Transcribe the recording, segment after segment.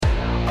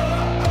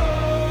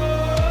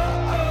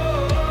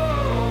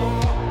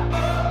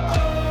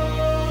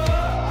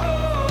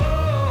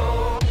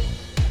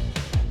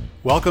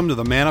Welcome to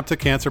the Man Up to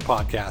Cancer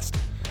podcast.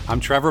 I'm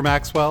Trevor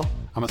Maxwell.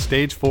 I'm a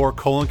stage 4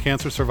 colon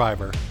cancer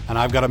survivor, and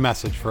I've got a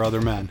message for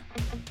other men.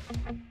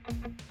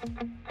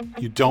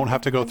 You don't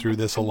have to go through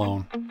this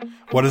alone.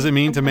 What does it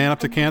mean to man up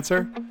to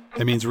cancer?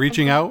 It means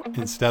reaching out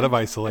instead of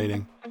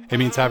isolating. It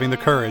means having the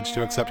courage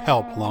to accept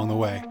help along the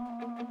way.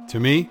 To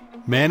me,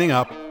 manning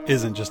up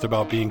isn't just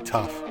about being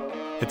tough.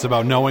 It's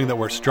about knowing that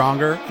we're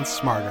stronger and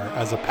smarter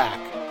as a pack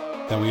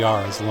than we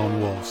are as lone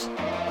wolves.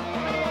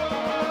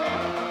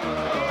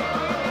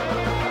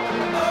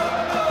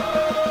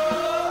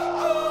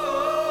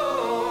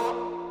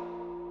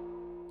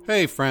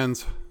 Hey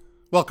friends,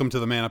 welcome to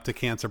the Man Up to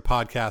Cancer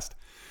podcast.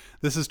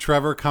 This is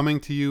Trevor coming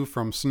to you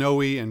from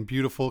snowy and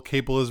beautiful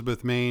Cape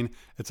Elizabeth, Maine.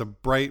 It's a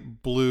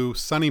bright blue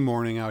sunny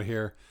morning out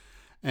here,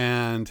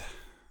 and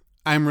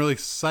I'm really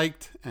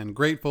psyched and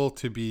grateful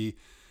to be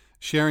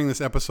sharing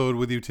this episode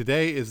with you.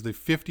 Today is the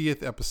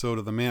 50th episode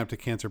of the Man Up to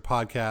Cancer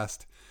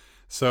podcast,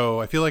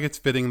 so I feel like it's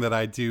fitting that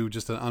I do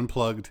just an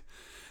unplugged,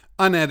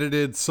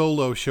 unedited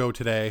solo show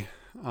today.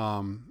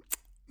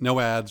 No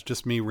ads,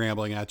 just me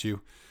rambling at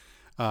you.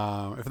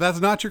 If that's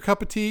not your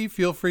cup of tea,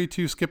 feel free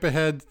to skip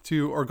ahead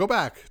to, or go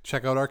back,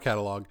 check out our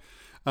catalog.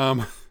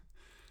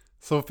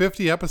 So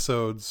 50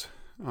 episodes,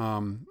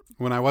 when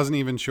I wasn't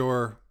even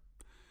sure,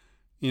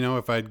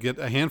 if I'd get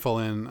a handful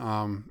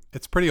in,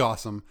 it's pretty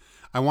awesome.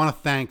 I want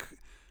to thank,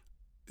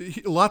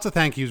 lots of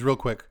thank yous real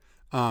quick.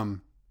 To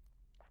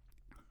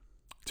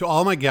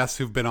all my guests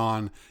who've been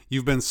on,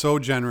 you've been so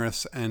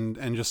generous and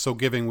just so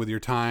giving with your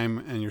time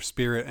and your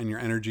spirit and your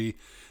energy.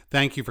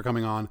 Thank you for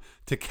coming on.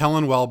 To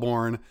Kellen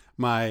Wellborn,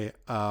 my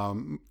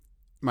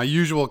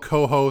usual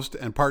co-host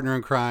and partner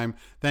in crime.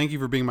 Thank you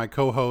for being my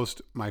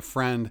co-host, my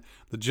friend,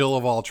 the Jill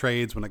of all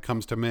trades when it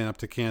comes to Man Up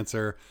to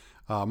Cancer,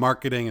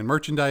 marketing and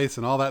merchandise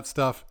and all that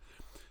stuff.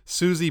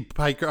 Susie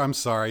Pond,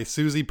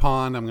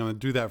 I'm going to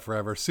do that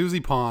forever. Susie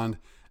Pond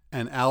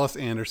and Alice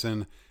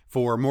Anderson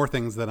for more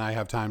things than I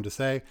have time to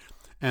say.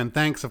 And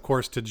thanks, of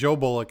course, to Joe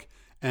Bullock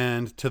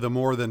and to the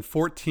more than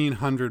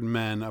 1,400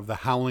 men of the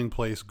Howling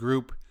Place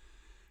group.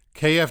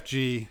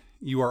 KFG,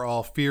 you are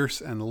all fierce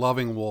and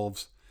loving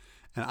wolves,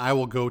 and I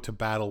will go to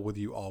battle with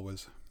you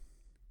always.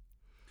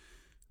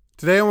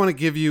 Today I want to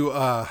give you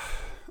an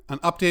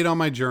update on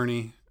my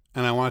journey,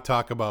 and I want to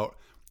talk about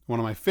one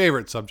of my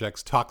favorite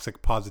subjects,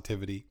 toxic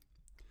positivity.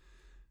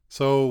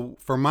 So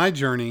for my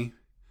journey,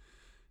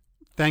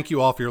 thank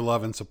you all for your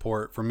love and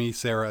support. For me,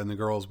 Sarah, and the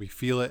girls, we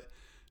feel it.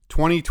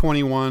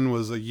 2021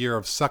 was a year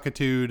of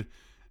suckitude.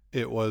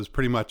 It was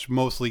pretty much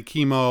mostly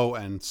chemo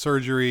and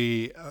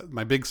surgery.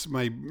 My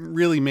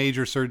really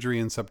major surgery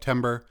in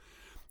September.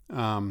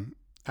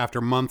 After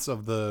months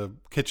of the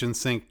kitchen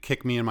sink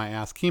kick me in my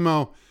ass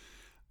chemo,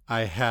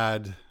 I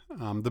had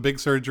the big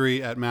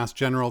surgery at Mass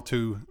General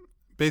to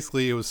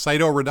basically, it was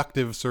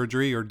cytoreductive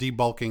surgery or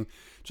debulking.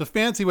 It's a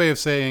fancy way of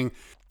saying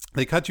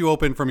they cut you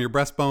open from your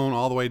breastbone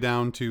all the way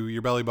down to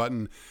your belly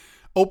button,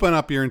 open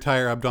up your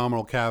entire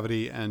abdominal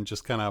cavity, and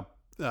just kind of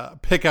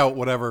pick out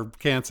whatever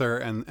cancer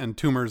and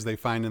tumors they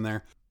find in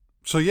there.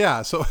 So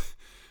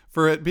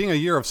for it being a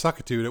year of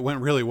suckitude, it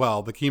went really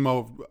well. The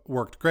chemo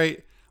worked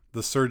great.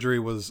 The surgery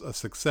was a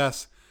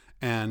success.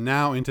 And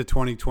now into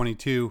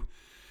 2022,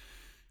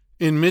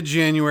 in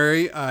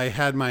mid-January, I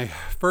had my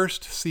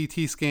first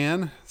CT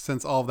scan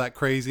since all of that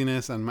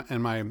craziness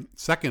and my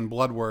second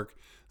blood work.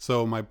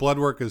 So my blood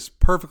work is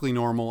perfectly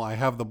normal. I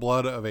have the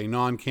blood of a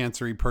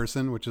non-cancery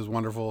person, which is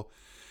wonderful.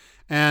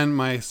 And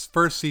my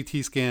first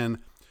CT scan,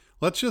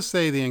 let's just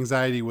say the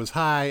anxiety was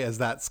high as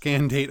that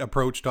scan date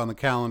approached on the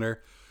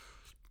calendar.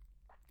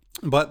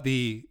 But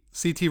the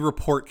CT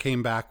report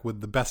came back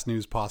with the best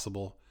news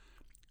possible.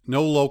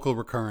 No local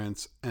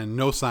recurrence and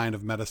no sign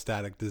of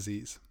metastatic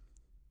disease.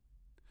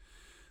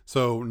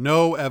 So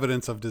no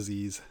evidence of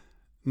disease.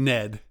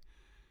 Ned.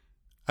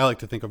 I like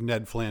to think of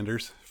Ned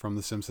Flanders from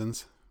The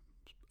Simpsons.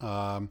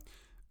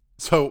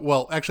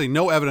 Actually,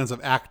 no evidence of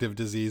active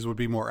disease would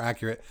be more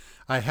accurate.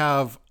 I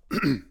have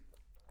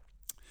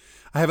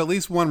at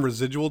least one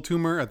residual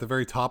tumor at the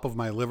very top of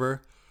my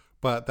liver,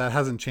 but that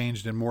hasn't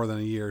changed in more than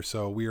a year,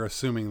 so we are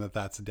assuming that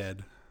that's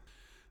dead.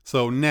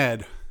 So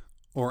NED,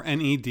 or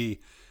NED,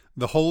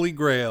 the holy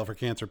grail for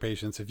cancer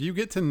patients. If you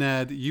get to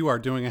NED, you are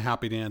doing a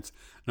happy dance,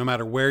 no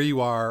matter where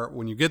you are,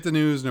 when you get the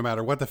news, no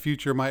matter what the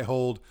future might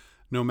hold,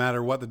 no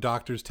matter what the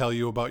doctors tell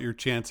you about your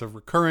chance of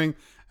recurring,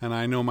 and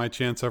I know my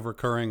chance of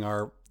recurring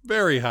are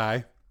very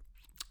high.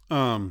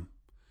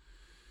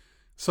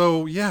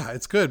 So yeah,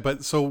 it's good.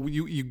 But so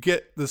you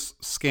get this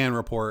scan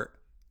report,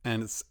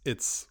 and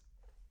it's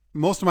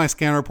most of my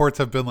scan reports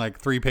have been like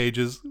 3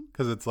 pages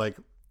because it's like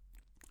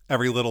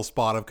every little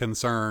spot of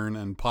concern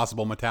and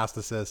possible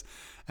metastasis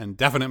and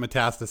definite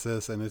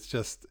metastasis, and it's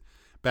just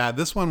bad.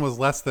 This one was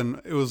less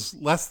than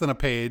a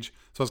page,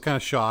 so I was kind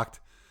of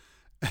shocked,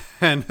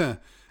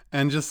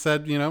 and just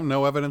said,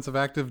 no evidence of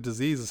active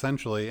disease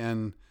essentially,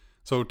 and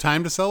so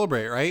time to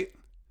celebrate, right?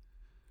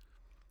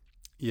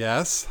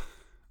 Yes.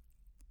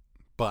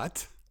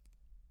 But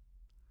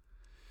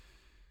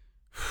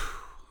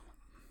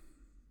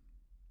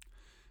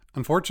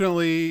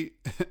Unfortunately,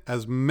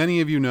 as many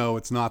of you know,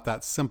 it's not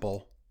that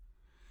simple.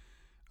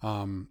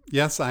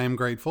 Yes, I am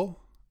grateful.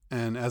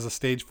 And as a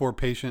stage 4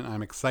 patient,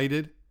 I'm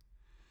excited.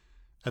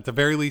 At the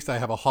very least, I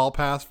have a hall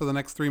pass for the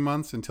next 3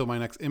 months until my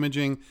next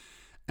imaging.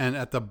 And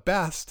at the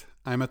best,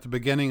 I'm at the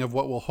beginning of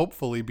what will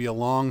hopefully be a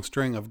long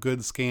string of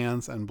good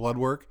scans and blood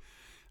work.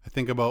 I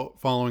think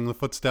about following the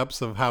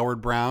footsteps of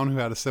Howard Brown, who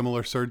had a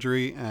similar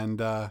surgery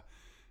and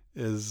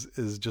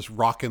is just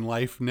rocking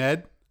life,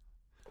 Ned.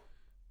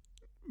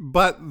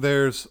 But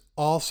there's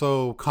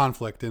also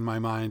conflict in my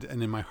mind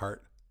and in my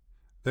heart.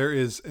 There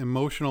is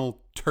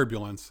emotional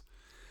turbulence.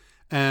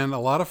 And a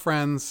lot of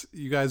friends,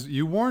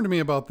 you warned me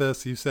about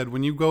this. You said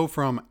when you go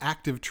from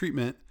active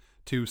treatment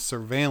to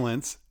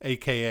surveillance,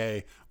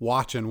 aka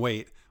watch and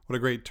wait. What a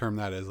great term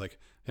that is. Like,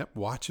 yep,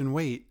 watch and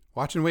wait.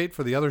 Watch and wait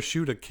for the other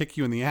shoe to kick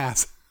you in the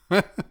ass.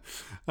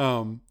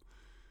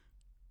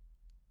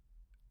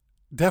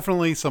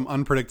 Definitely some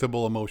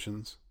unpredictable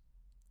emotions.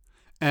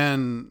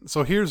 And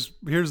so here's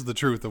the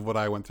truth of what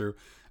I went through.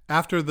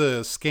 After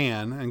the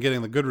scan and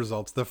getting the good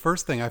results, the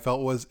first thing I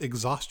felt was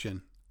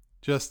exhaustion.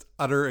 Just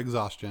utter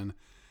exhaustion.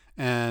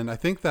 And I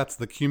think that's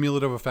the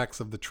cumulative effects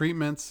of the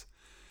treatments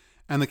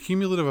and the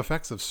cumulative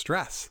effects of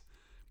stress.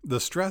 The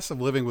stress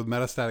of living with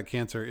metastatic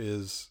cancer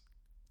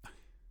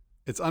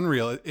it's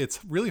unreal.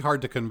 It's really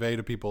hard to convey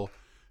to people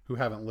who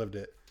haven't lived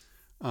it.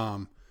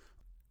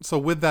 So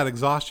with that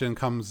exhaustion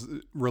comes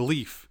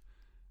relief.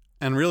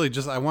 And really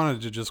I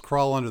wanted to just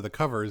crawl under the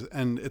covers.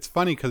 And it's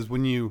funny because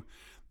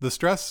the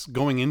stress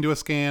going into a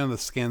scan, the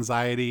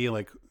scanxiety,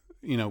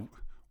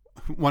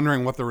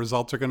 wondering what the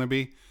results are going to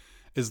be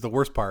is the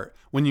worst part.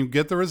 When you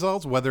get the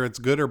results, whether it's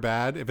good or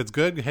bad, if it's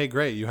good, hey,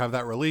 great. You have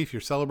that relief.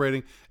 You're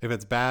celebrating. If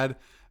it's bad,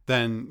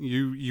 then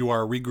you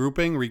are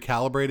regrouping,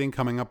 recalibrating,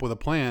 coming up with a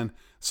plan.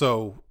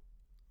 So,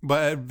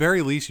 but at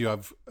very least you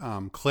have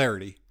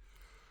clarity.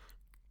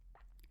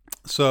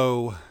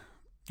 So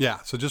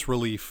just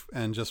relief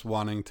and just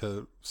wanting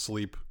to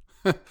sleep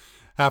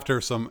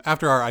after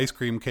our ice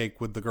cream cake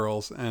with the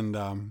girls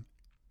and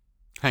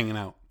hanging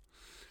out.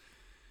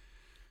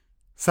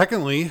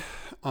 Secondly,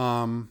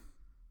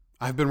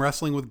 I've been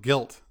wrestling with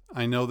guilt.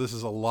 I know this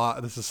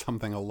is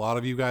something a lot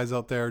of you guys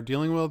out there are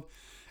dealing with,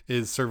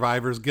 is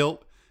survivor's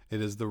guilt.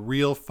 It is the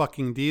real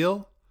fucking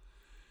deal.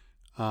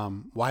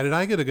 Why did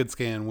I get a good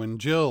scan when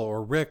Jill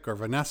or Rick or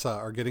Vanessa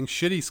are getting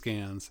shitty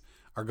scans,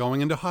 are going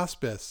into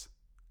hospice?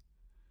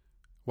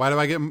 Why do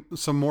I get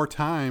some more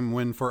time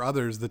when for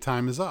others the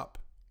time is up?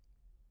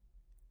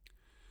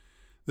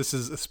 This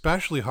is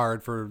especially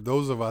hard for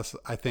those of us,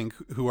 I think,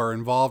 who are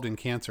involved in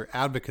cancer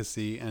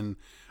advocacy and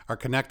are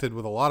connected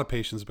with a lot of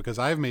patients, because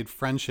I've made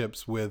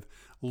friendships with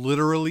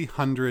literally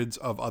hundreds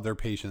of other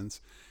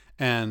patients,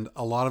 and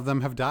a lot of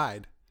them have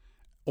died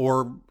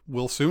or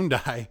will soon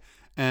die.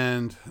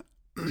 And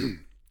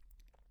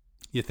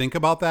you think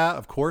about that,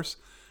 of course.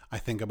 I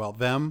think about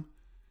them.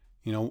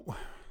 When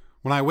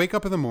I wake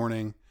up in the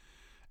morning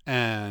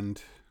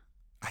and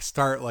I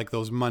start like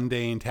those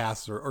mundane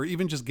tasks or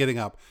even just getting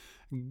up,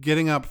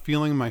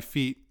 feeling my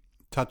feet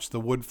touch the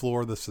wood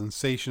floor, the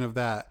sensation of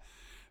that,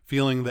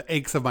 feeling the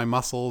aches of my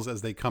muscles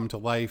as they come to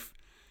life,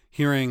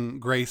 hearing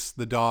Grace,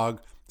 the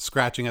dog,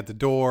 scratching at the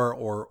door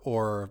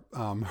or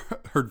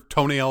her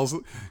toenails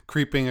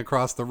creeping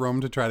across the room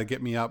to try to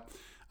get me up.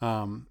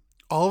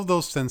 All of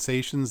those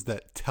sensations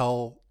that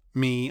tell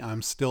me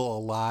I'm still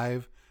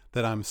alive,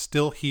 that I'm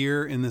still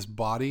here in this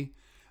body,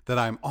 that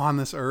I'm on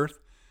this earth,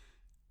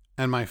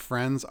 and my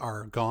friends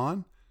are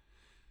gone.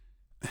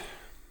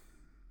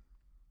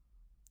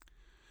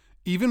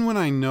 Even when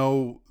I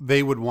know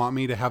they would want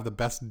me to have the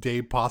best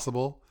day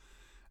possible,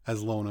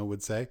 as Lona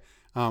would say,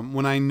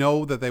 when I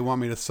know that they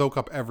want me to soak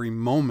up every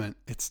moment,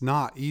 it's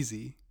not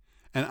easy.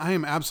 And I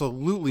am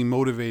absolutely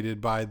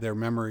motivated by their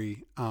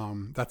memory.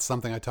 That's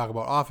something I talk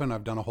about often.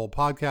 I've done a whole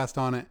podcast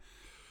on it.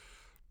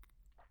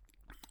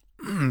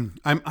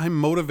 I'm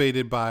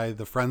motivated by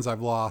the friends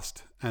I've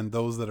lost and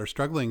those that are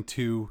struggling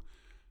to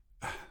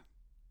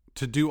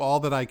do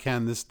all that I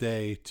can this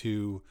day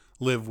to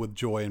live with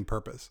joy and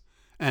purpose.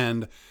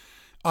 And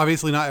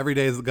obviously not every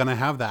day is going to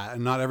have that,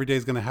 and not every day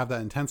is going to have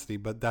that intensity,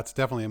 but that's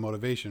definitely a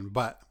motivation.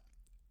 But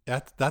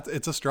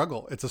it's a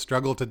struggle. It's a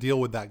struggle to deal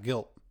with that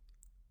guilt.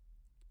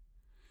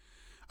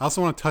 I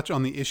also want to touch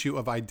on the issue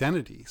of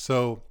identity.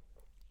 So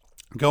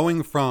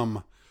going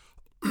from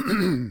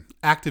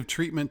active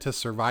treatment to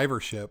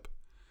survivorship,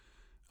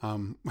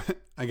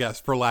 I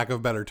guess, for lack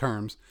of better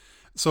terms.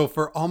 So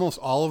for almost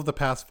all of the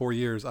past 4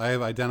 years, I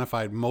have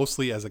identified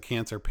mostly as a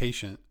cancer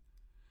patient.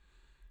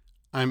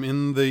 I'm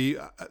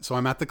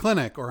at the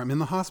clinic or I'm in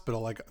the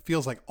hospital, it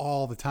feels like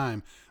all the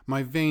time.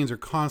 My veins are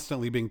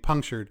constantly being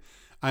punctured.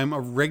 I'm a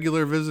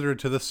regular visitor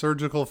to the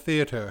surgical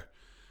theater.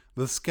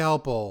 The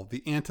scalpel,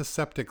 the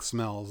antiseptic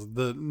smells,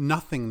 the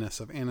nothingness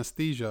of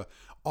anesthesia,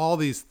 all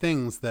these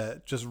things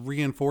that just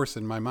reinforce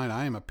in my mind,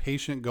 I am a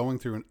patient going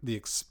through the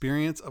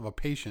experience of a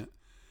patient.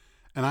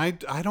 And I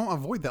don't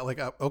avoid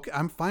that. Okay,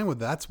 I'm fine with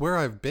that. That's where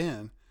I've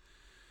been.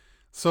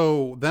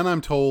 So then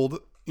I'm told,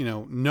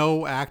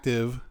 no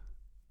active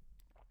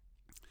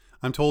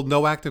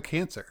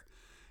cancer.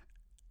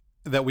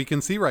 that we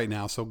can see right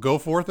now. So go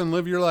forth and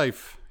live your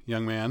life,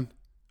 young man,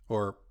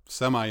 or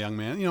semi-young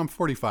man. I'm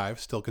 45,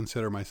 still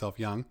consider myself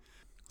young.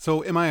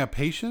 So am I a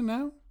patient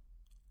now?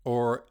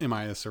 Or am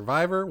I a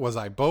survivor? Was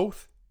I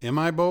both? Am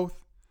I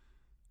both?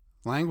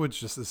 Language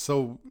just is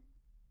so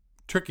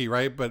tricky,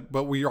 right? But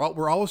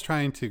we're always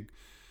trying to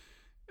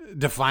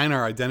define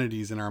our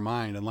identities in our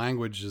mind, and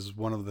language is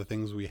one of the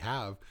things we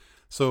have.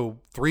 So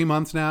 3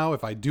 months now,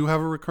 if I do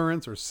have a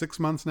recurrence, or 6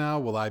 months now,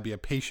 will I be a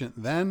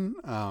patient then?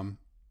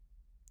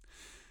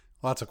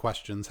 Lots of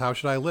questions. How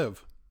should I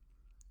live?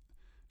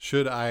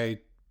 Should I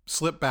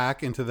slip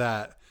back into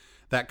that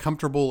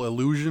comfortable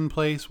illusion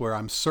place where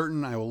I'm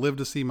certain I will live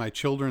to see my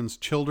children's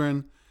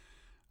children?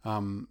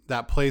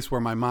 That place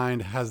where my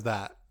mind has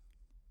the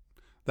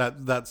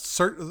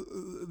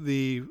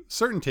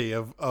certainty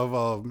of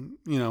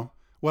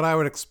what I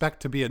would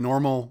expect to be a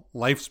normal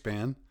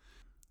lifespan.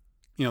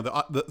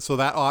 So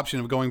that option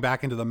of going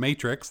back into the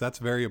matrix, that's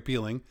very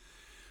appealing.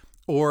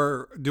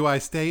 Or do I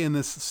stay in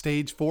this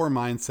stage 4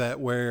 mindset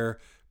where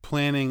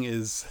planning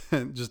is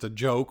just a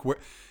joke? Where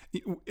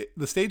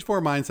the stage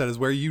 4 mindset is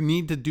where you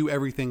need to do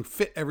everything,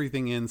 fit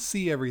everything in,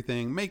 see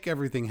everything, make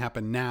everything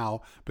happen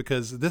now,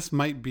 because this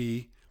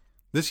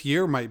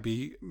year might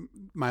be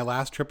my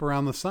last trip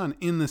around the sun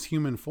in this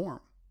human form.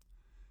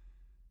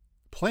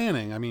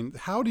 Planning,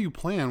 how do you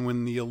plan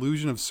when the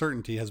illusion of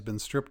certainty has been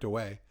stripped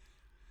away?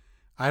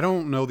 I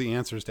don't know the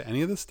answers to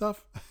any of this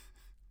stuff.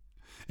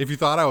 If you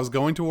thought I was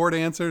going toward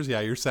answers, yeah,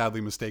 you're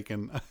sadly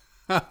mistaken.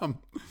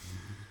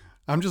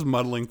 I'm just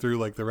muddling through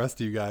like the rest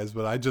of you guys,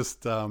 but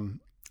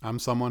I'm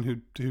someone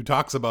who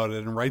talks about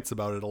it and writes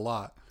about it a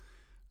lot.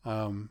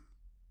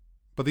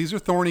 But these are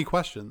thorny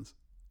questions.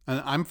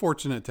 And I'm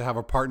fortunate to have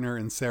a partner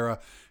in Sarah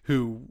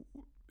who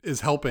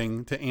is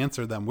helping to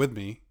answer them with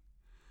me.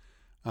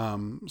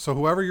 So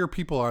whoever your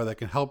people are that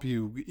can help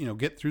you,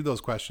 get through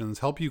those questions,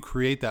 help you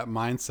create that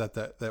mindset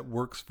that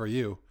works for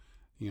you,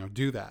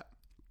 do that.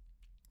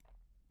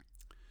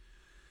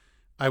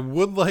 I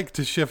would like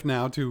to shift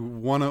now to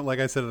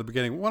like I said at the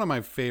beginning, one of my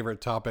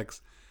favorite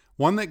topics,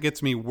 one that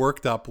gets me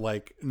worked up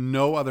like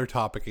no other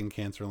topic in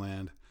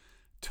Cancerland: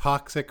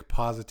 toxic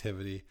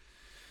positivity.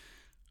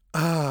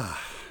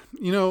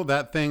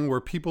 That thing where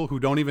people who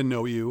don't even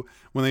know you,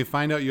 when they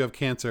find out you have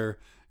cancer,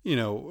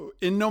 in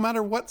no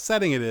matter what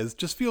setting it is,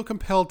 just feel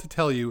compelled to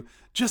tell you,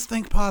 just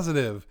think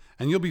positive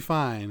and you'll be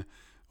fine.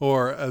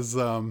 Or as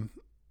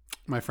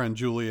my friend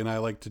Julie and I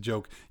like to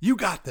joke, you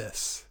got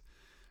this.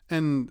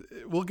 And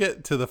we'll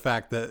get to the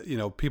fact that,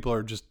 people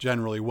are just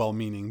generally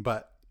well-meaning,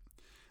 but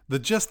the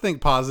just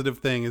think positive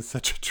thing is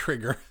such a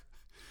trigger.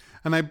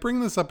 And I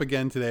bring this up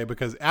again today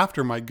because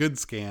after my good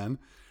scan,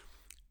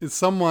 is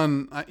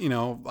someone,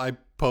 I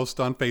post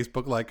on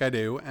Facebook like I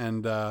do,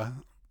 and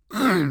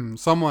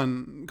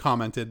someone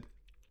commented,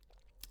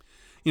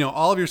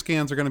 all of your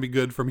scans are going to be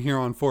good from here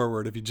on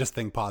forward if you just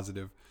think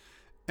positive.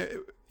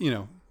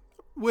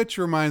 Which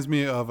reminds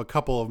me of a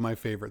couple of my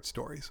favorite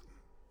stories.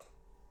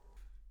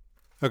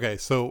 Okay,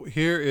 so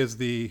here is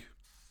the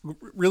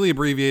really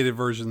abbreviated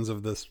versions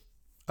of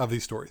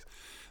these stories.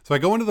 So I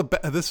go into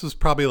this was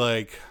probably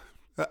like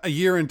a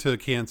year into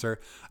cancer.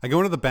 I go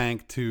into the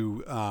bank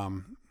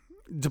to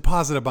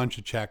deposit a bunch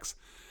of checks,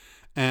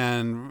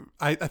 and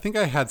I think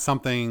I had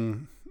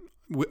something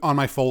on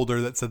my folder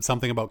that said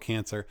something about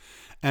cancer,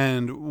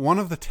 and one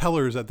of the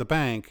tellers at the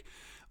bank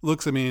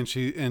looks at me and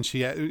she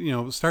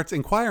starts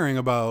inquiring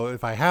about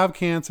if I have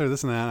cancer,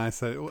 this and that.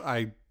 And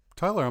I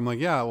tell her, I'm like,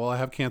 yeah, well, I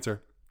have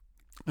cancer.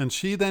 And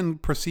she then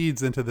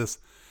proceeds into this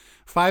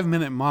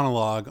 5-minute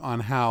monologue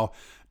on how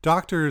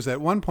doctors at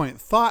one point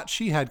thought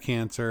she had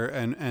cancer,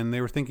 and they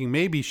were thinking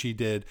maybe she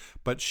did,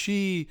 but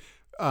she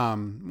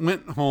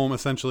went home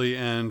essentially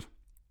and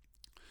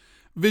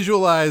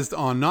visualized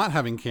on not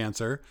having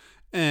cancer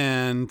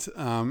and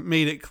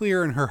made it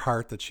clear in her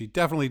heart that she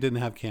definitely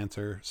didn't have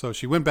cancer. So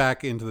she went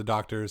back into the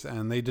doctors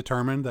and they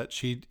determined that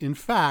she, in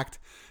fact,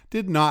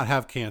 did not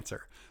have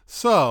cancer.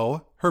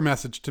 So her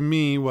message to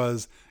me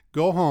was,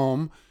 go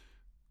home,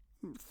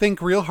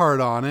 think real hard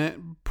on it,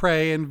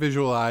 pray and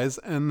visualize,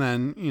 and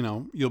then,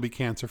 you'll be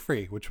cancer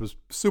free, which was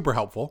super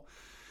helpful.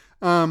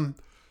 So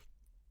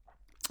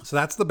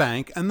that's the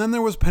bank. And then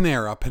there was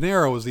Panera.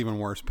 Panera was even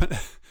worse.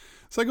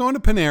 So I go into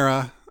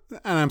Panera,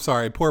 and I'm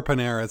sorry, poor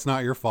Panera. It's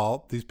not your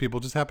fault. These people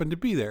just happened to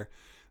be there.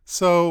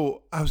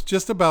 So I was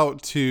just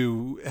about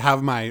to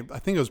have I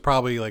think it was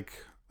probably I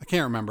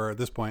can't remember at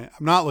this point.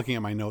 I'm not looking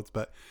at my notes,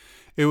 but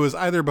it was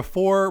either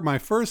before my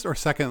first or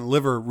second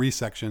liver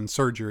resection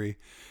surgery.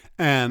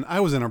 And I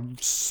was in a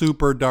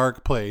super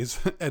dark place,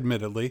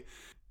 admittedly.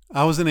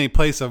 I was in a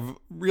place of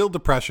real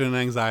depression and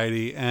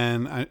anxiety.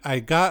 And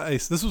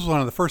this was one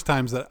of the first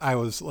times that I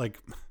was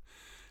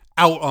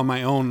out on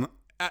my own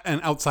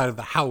and outside of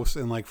the house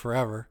in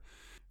forever.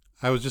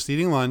 I was just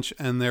eating lunch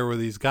and there were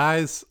these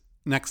guys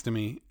next to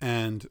me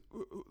and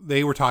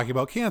they were talking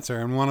about cancer.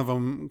 And one of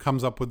them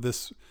comes up with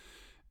this,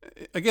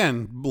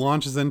 again,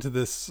 launches into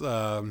this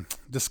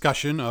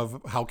discussion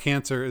of how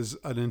cancer is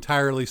an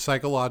entirely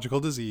psychological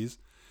disease.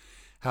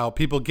 How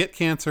people get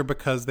cancer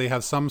because they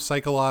have some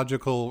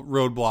psychological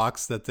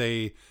roadblocks that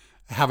they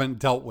haven't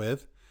dealt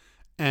with.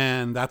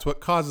 And that's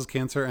what causes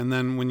cancer. And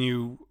then when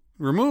you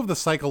remove the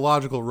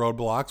psychological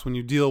roadblocks, when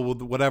you deal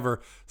with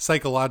whatever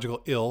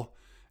psychological ill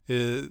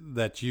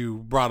that you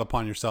brought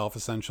upon yourself,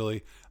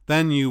 essentially,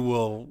 then you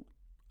will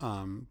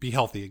be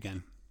healthy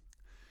again.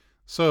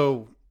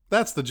 So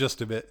that's the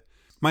gist of it.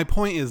 My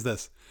point is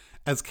this.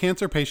 As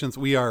cancer patients,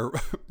 we are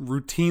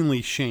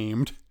routinely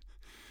shamed.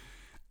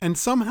 And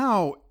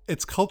somehow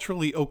it's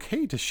culturally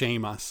okay to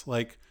shame us.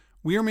 Like,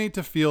 we are made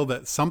to feel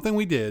that something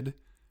we did,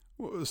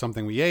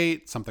 something we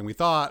ate, something we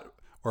thought,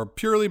 or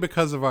purely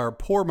because of our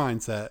poor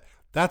mindset,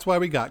 that's why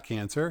we got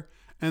cancer.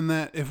 And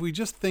that if we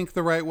just think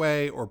the right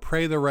way or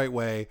pray the right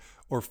way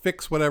or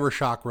fix whatever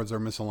chakras are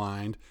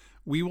misaligned,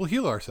 we will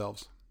heal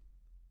ourselves.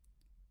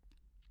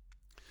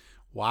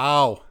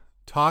 Wow.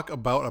 Talk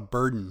about a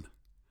burden.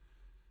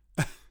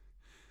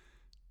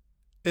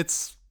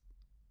 It's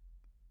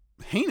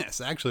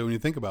heinous, actually, when you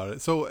think about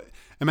it. So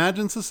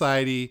imagine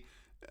society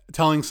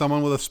telling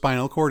someone with a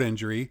spinal cord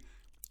injury,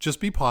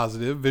 just be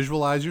positive,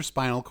 visualize your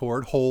spinal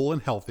cord whole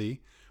and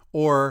healthy,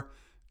 or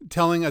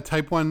telling a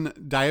type 1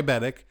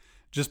 diabetic,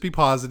 just be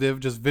positive,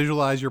 just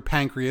visualize your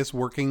pancreas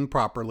working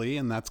properly,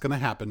 and that's going to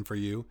happen for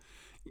you.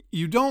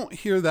 You don't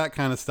hear that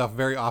kind of stuff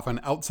very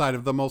often outside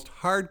of the most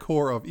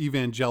hardcore of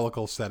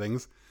evangelical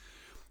settings.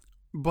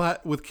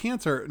 But with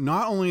cancer,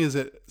 not only is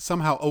it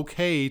somehow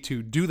okay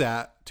to do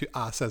that to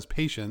us as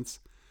patients,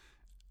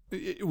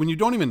 when you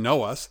don't even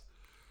know us,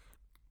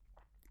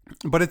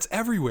 but it's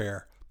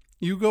everywhere.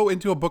 You go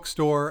into a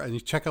bookstore and you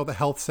check out the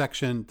health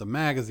section, the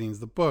magazines,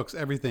 the books,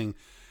 everything,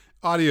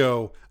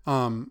 audio,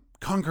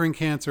 Conquering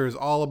Cancer is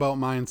all about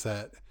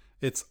mindset.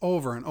 It's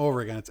over and over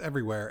again. It's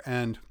everywhere.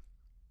 And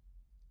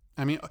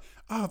I mean,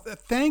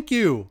 thank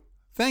you.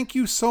 Thank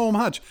you so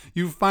much.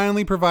 You've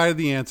finally provided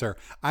the answer.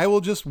 I will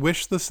just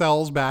wish the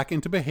cells back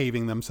into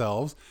behaving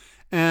themselves.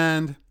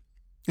 And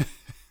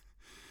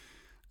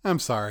I'm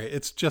sorry,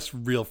 it's just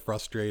real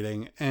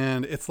frustrating.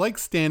 And it's like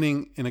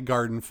standing in a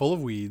garden full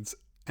of weeds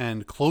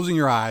and closing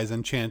your eyes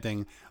and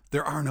chanting,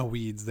 there are no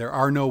weeds, there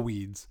are no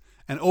weeds.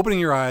 And opening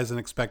your eyes and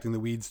expecting the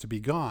weeds to be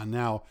gone.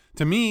 Now,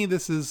 to me,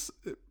 this is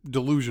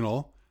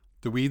delusional.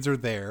 The weeds are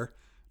there,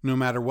 no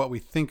matter what we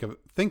think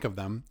of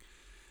them.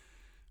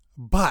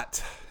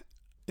 But,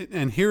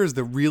 and here is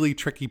the really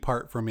tricky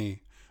part for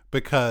me,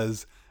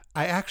 because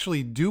I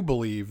actually do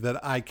believe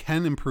that I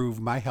can improve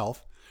my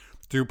health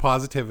through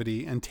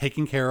positivity and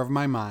taking care of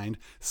my mind.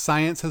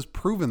 Science has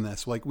proven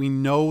this. Like, we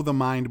know the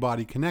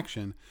mind-body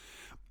connection,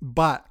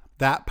 but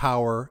that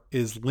power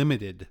is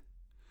limited.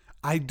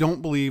 I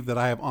don't believe that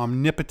I have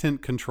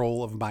omnipotent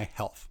control of my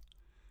health.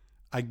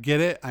 I get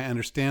it. I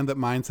understand that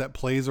mindset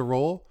plays a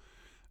role.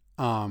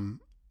 But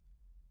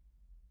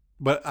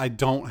I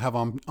don't have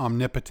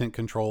omnipotent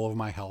control of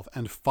my health.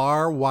 And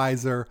far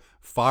wiser,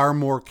 far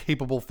more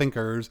capable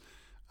thinkers,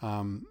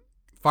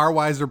 far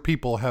wiser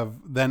people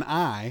than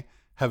I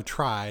have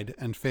tried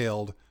and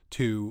failed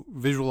to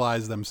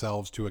visualize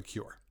themselves to a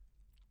cure.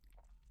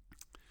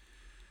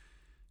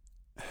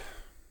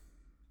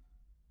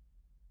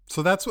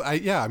 So that's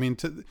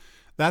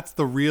that's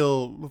the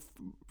real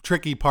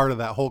tricky part of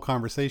that whole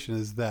conversation,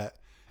 is that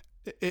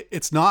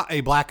it's not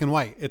a black and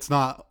white. It's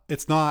not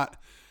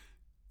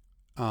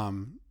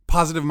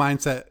positive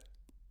mindset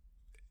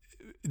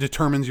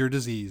determines your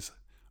disease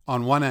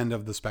on one end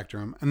of the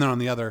spectrum, and then on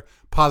the other,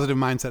 positive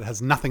mindset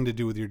has nothing to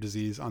do with your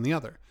disease on the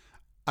other.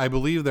 I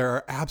believe there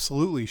are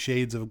absolutely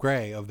shades of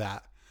gray of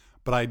that,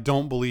 but I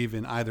don't believe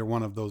in either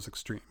one of those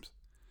extremes.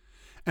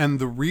 And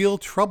the real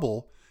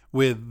trouble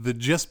with the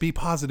just be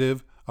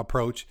positive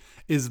approach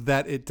is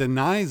that it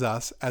denies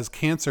us as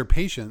cancer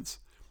patients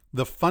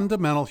the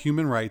fundamental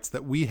human rights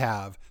that we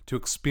have to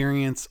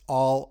experience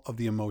all of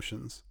the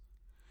emotions.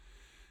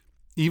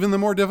 Even the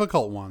more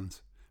difficult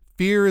ones.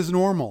 Fear is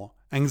normal.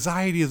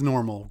 Anxiety is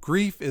normal.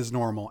 Grief is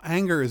normal.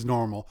 Anger is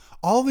normal.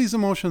 All these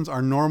emotions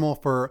are normal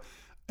for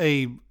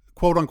a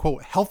quote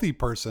unquote healthy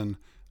person.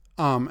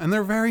 And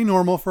they're very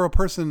normal for a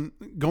person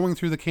going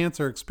through the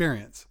cancer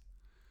experience.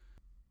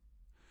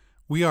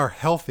 We are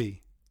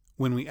healthy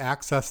when we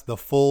access the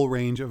full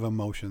range of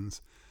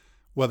emotions.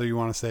 Whether you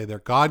want to say they're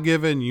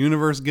God-given,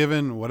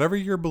 universe-given, whatever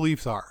your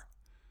beliefs are.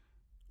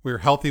 We're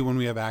healthy when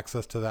we have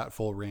access to that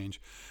full range.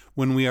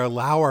 When we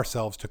allow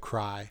ourselves to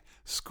cry,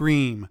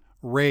 scream,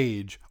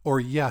 rage,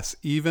 or yes,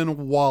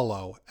 even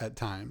wallow at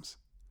times.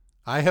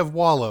 I have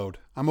wallowed.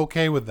 I'm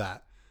okay with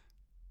that.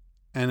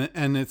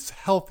 And it's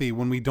healthy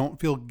when we don't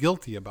feel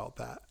guilty about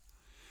that.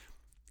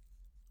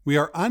 We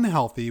are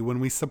unhealthy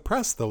when we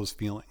suppress those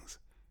feelings,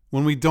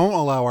 when we don't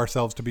allow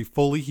ourselves to be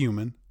fully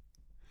human,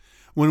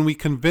 when we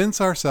convince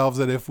ourselves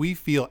that if we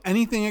feel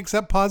anything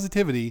except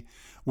positivity,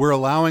 we're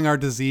allowing our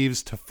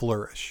disease to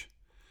flourish.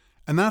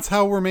 And that's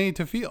how we're made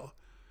to feel.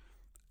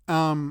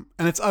 And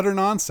it's utter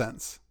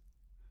nonsense.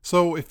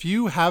 So if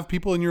you have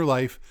people in your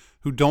life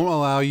who don't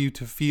allow you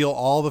to feel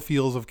all the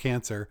feels of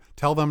cancer,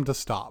 tell them to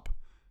stop.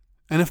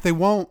 And if they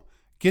won't,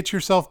 get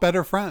yourself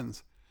better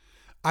friends.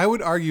 I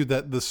would argue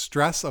that the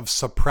stress of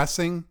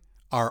suppressing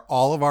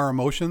all of our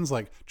emotions,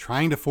 like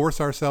trying to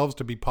force ourselves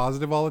to be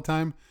positive all the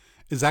time,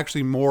 is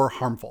actually more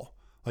harmful.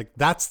 Like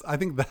I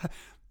think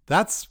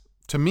that's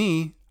to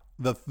me,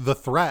 the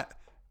threat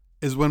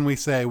is when we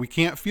say we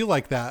can't feel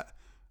like that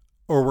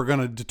or we're going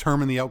to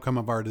determine the outcome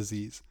of our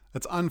disease.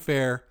 That's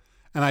unfair.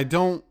 And I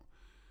don't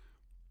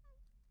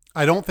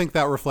think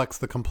that reflects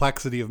the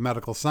complexity of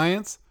medical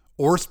science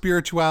or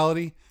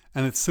spirituality,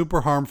 and it's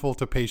super harmful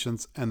to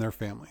patients and their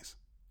families.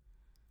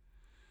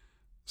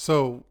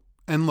 So,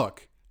 and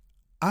look,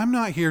 I'm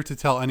not here to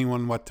tell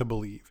anyone what to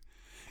believe.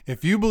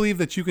 If you believe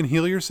that you can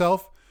heal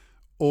yourself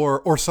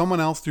or someone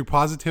else through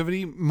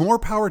positivity, more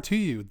power to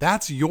you.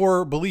 That's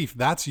your belief.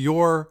 That's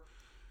the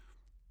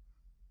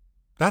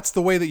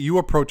way that you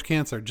approach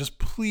cancer. Just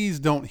please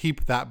don't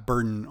heap that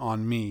burden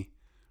on me.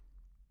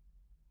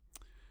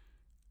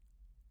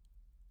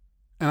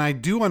 And I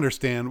do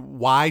understand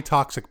why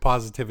toxic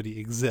positivity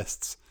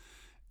exists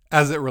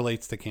as it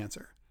relates to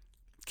cancer.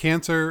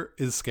 Cancer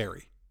is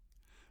scary.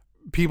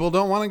 People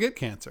don't want to get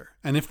cancer.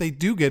 And if they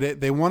do get it,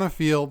 they want to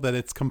feel that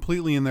it's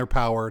completely in their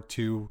power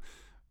to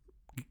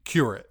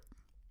cure it.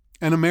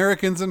 And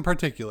Americans in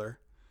particular,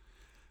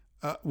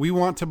 we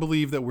want to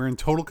believe that we're in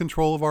total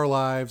control of our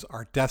lives,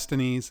 our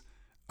destinies,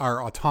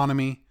 our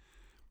autonomy.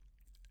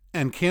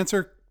 And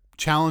cancer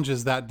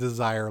challenges that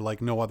desire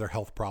like no other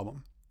health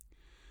problem.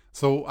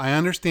 So I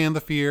understand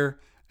the fear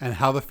and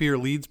how the fear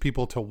leads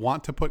people to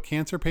want to put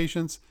cancer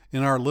patients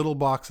in our little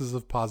boxes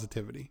of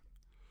positivity.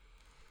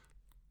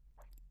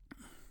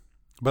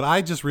 But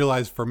I just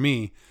realized for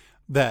me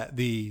that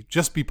the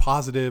just be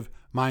positive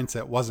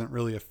mindset wasn't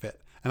really a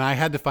fit. And I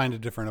had to find a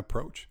different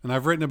approach. And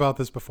I've written about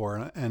this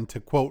before. And to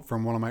quote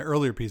from one of my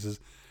earlier pieces,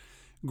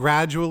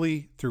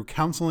 gradually through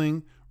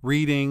counseling,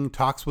 reading,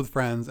 talks with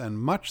friends, and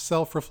much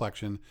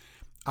self-reflection,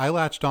 I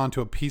latched on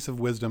to a piece of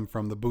wisdom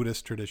from the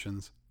Buddhist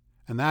traditions.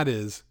 And that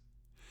is,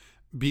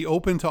 be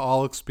open to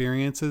all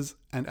experiences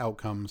and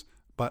outcomes,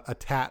 but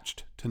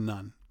attached to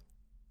none.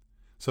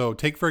 So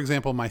take, for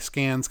example, my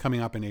scans coming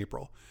up in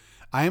April.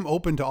 I am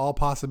open to all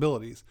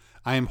possibilities.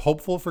 I am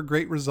hopeful for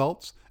great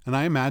results, and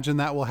I imagine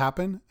that will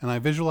happen, and I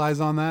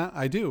visualize on that.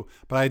 I do.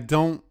 But I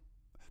don't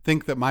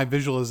think that my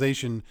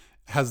visualization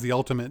has the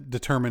ultimate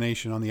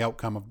determination on the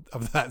outcome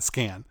of that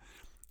scan.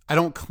 I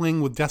don't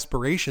cling with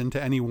desperation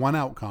to any one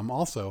outcome.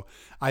 Also,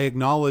 I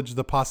acknowledge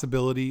the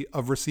possibility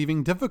of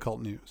receiving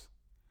difficult news.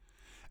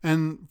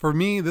 And for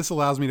me, this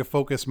allows me to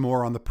focus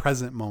more on the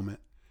present moment.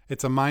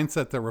 It's a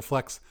mindset that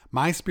reflects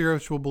my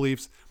spiritual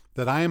beliefs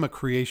that I am a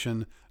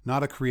creation,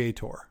 not a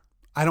creator.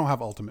 I don't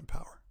have ultimate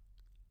power.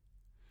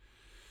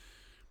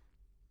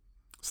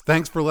 So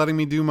thanks for letting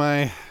me do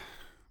my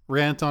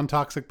rant on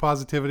toxic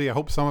positivity. I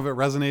hope some of it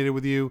resonated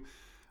with you.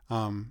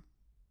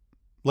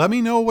 Let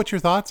me know what your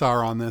thoughts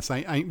are on this.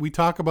 We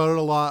talk about it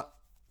a lot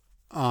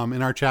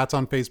in our chats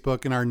on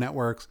Facebook, in our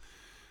networks.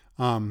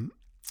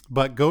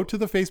 But go to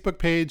the Facebook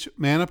page,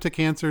 Man Up to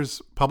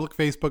Cancer's public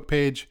Facebook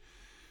page.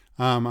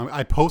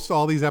 I post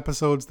all these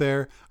episodes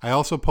there. I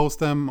also post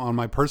them on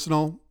my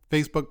personal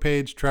Facebook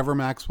page, Trevor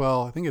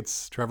Maxwell. I think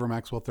it's Trevor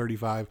Maxwell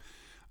 35.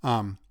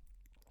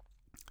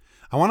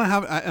 I want to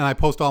have, and I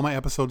post all my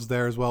episodes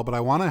there as well, but I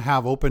want to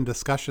have open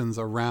discussions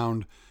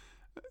around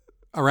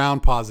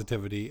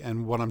positivity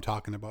and what I'm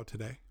talking about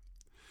today.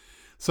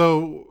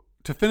 So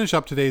to finish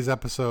up today's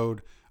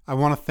episode, I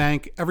want to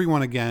thank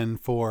everyone again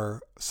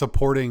for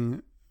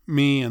supporting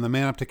me and the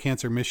Man Up to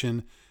Cancer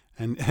mission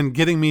and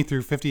getting me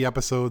through 50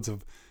 episodes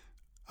of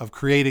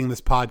creating this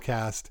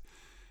podcast.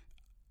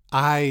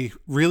 I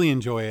really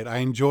enjoy it.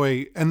 And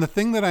the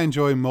thing that I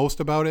enjoy most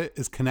about it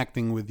is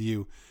connecting with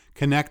you,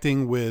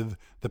 connecting with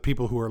the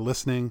people who are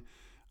listening,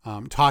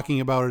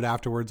 talking about it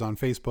afterwards on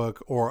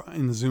Facebook or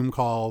in Zoom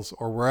calls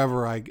or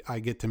wherever I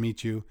get to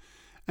meet you.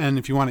 And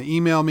if you want to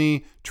email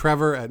me,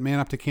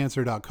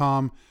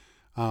 trevor@manuptocancer.com,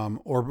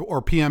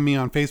 or PM me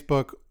on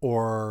Facebook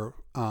or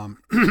on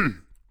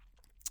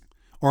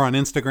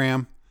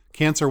Instagram,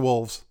 Cancer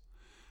Wolves.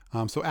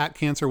 So at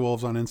Cancer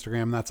Wolves on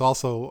Instagram. That's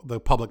also the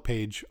public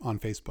page on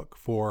Facebook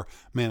for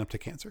Man Up to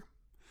Cancer.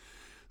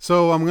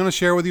 So I'm going to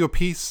share with you a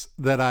piece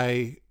that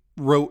I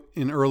wrote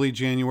in early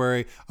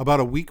January, about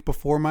a week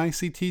before my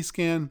CT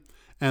scan.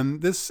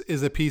 And this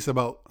is a piece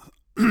about,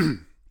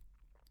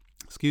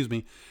 excuse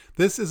me,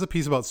 this is a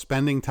piece about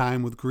spending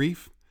time with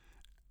grief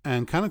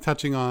and kind of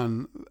touches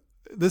on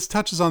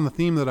the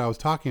theme that I was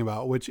talking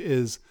about, which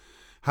is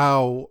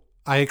how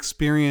I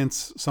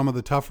experience some of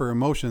the tougher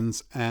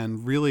emotions.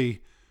 And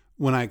really,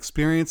 when I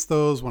experience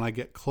those, when I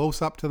get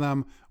close up to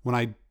them, when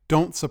I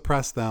don't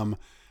suppress them,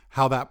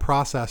 how that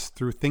process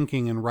through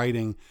thinking and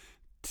writing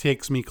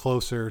takes me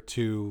closer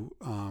to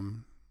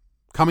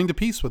coming to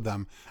peace with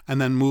them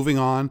and then moving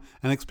on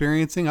and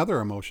experiencing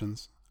other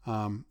emotions.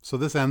 So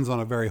this ends on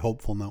a very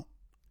hopeful note.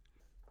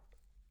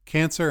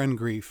 Cancer and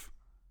grief.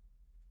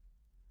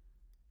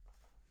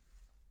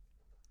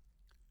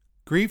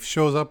 Grief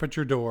shows up at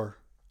your door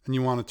and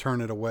you want to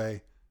turn it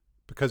away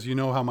because you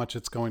know how much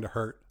it's going to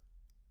hurt.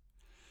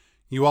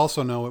 You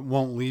also know it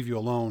won't leave you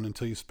alone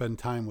until you spend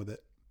time with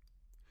it.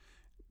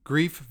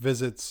 Grief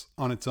visits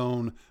on its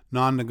own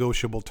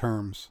non-negotiable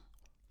terms.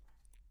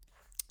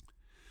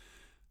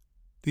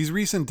 These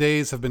recent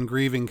days have been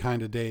grieving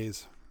kind of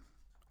days.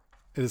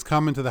 It has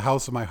come into the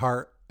house of my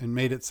heart and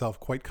made itself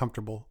quite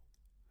comfortable.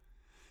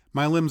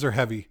 My limbs are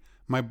heavy,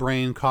 my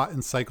brain caught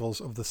in cycles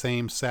of the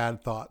same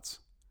sad thoughts.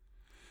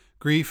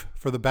 Grief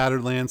for the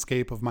battered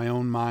landscape of my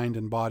own mind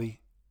and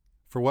body,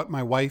 for what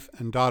my wife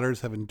and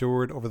daughters have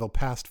endured over the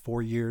past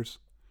 4 years,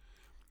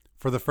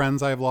 for the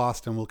friends I have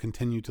lost and will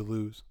continue to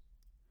lose.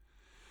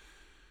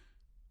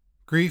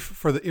 Grief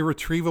for the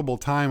irretrievable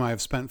time I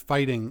have spent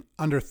fighting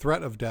under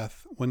threat of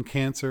death when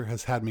cancer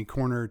has had me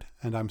cornered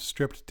and I'm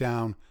stripped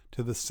down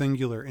to the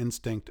singular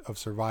instinct of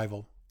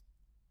survival.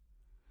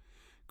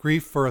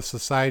 Grief for a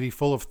society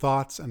full of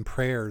thoughts and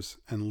prayers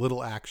and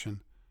little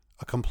action,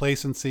 a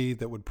complacency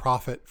that would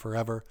profit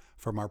forever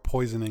from our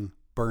poisoning,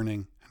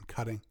 burning, and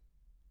cutting.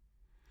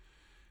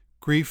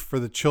 Grief for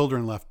the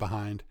children left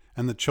behind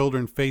and the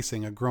children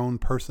facing a grown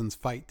person's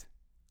fight.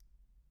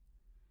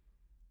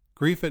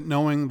 Grief at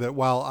knowing that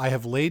while I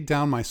have laid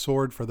down my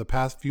sword for the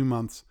past few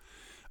months,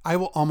 I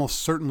will almost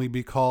certainly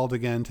be called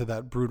again to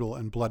that brutal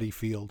and bloody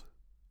field.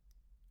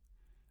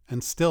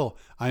 And still,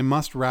 I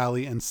must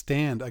rally and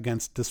stand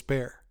against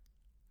despair.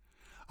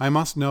 I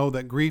must know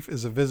that grief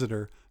is a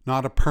visitor,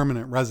 not a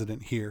permanent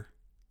resident here.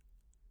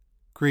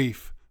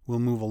 Grief will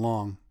move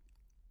along.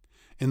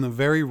 In the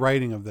very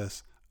writing of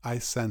this, I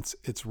sense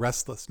its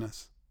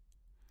restlessness.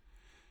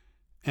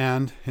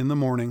 And in the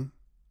morning,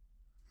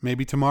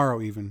 maybe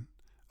tomorrow even,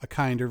 a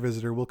kinder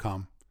visitor will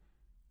come.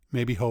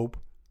 Maybe hope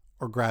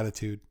or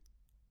gratitude,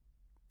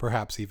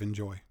 perhaps even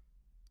joy.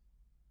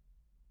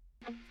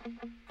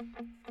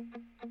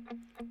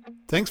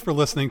 Thanks for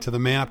listening to the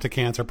Man Up to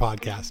Cancer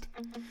podcast.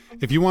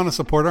 If you want to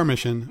support our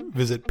mission,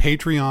 visit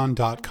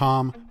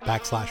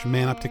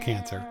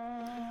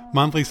patreon.com/manuptocancer.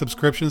 Monthly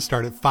subscriptions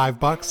start at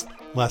 $5,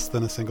 less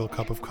than a single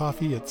cup of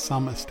coffee at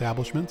some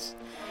establishments.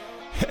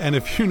 And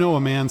if you know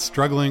a man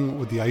struggling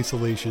with the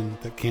isolation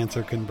that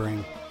cancer can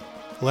bring,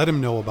 let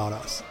him know about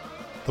us.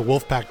 The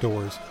Wolfpack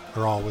doors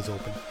are always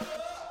open.